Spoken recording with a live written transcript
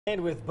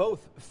And with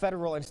both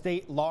federal and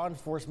state law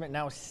enforcement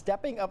now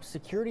stepping up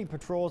security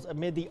patrols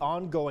amid the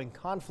ongoing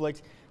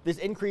conflict, this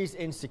increase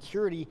in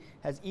security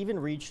has even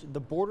reached the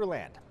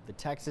borderland. The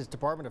Texas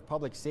Department of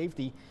Public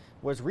Safety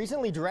was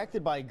recently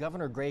directed by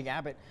Governor Greg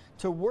Abbott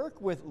to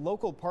work with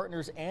local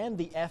partners and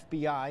the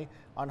FBI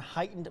on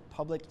heightened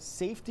public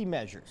safety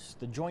measures.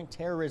 The Joint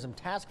Terrorism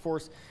Task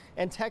Force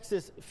and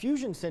Texas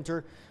Fusion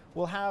Center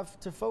will have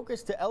to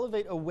focus to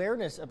elevate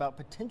awareness about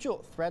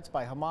potential threats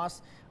by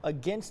Hamas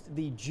against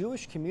the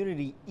Jewish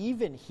community,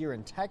 even here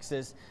in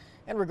Texas.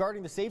 And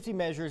regarding the safety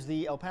measures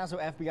the El Paso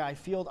FBI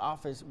field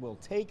office will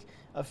take,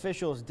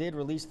 officials did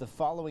release the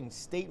following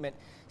statement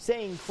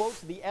saying, quote,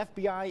 the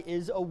FBI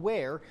is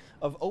aware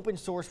of open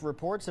source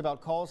reports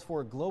about calls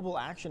for global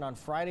action on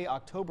Friday,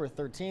 October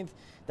 13th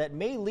that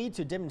may lead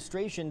to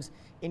demonstrations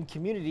in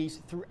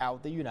communities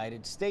throughout the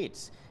United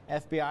States.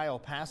 FBI El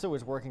Paso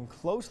is working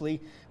closely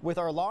with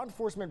our law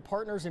enforcement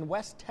partners in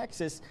West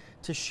Texas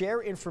to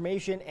share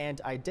information and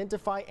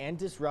identify and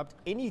disrupt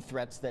any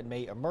threats that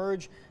may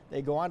emerge.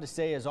 They go on to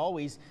say, as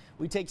always,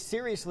 we take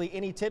seriously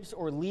any tips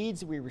or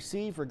leads we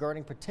receive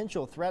regarding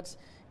potential threats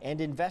and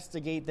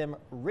investigate them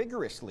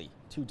rigorously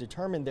to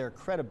determine their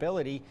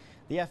credibility.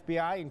 The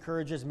FBI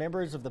encourages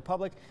members of the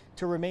public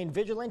to remain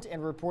vigilant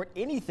and report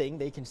anything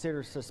they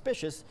consider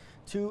suspicious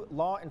to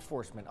law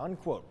enforcement,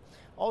 unquote.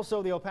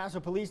 Also, the El Paso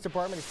Police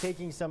Department is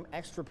taking some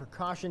extra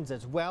precautions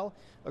as well.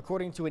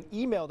 According to an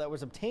email that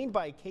was obtained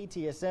by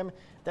KTSM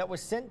that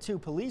was sent to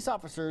police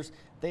officers,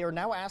 they are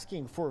now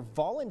asking for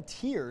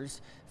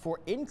volunteers for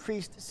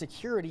increased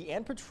security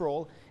and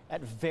patrol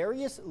at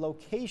various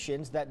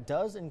locations. That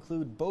does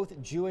include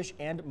both Jewish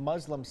and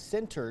Muslim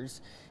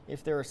centers.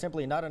 If there are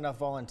simply not enough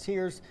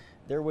volunteers,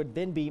 there would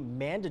then be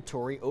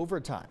mandatory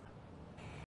overtime.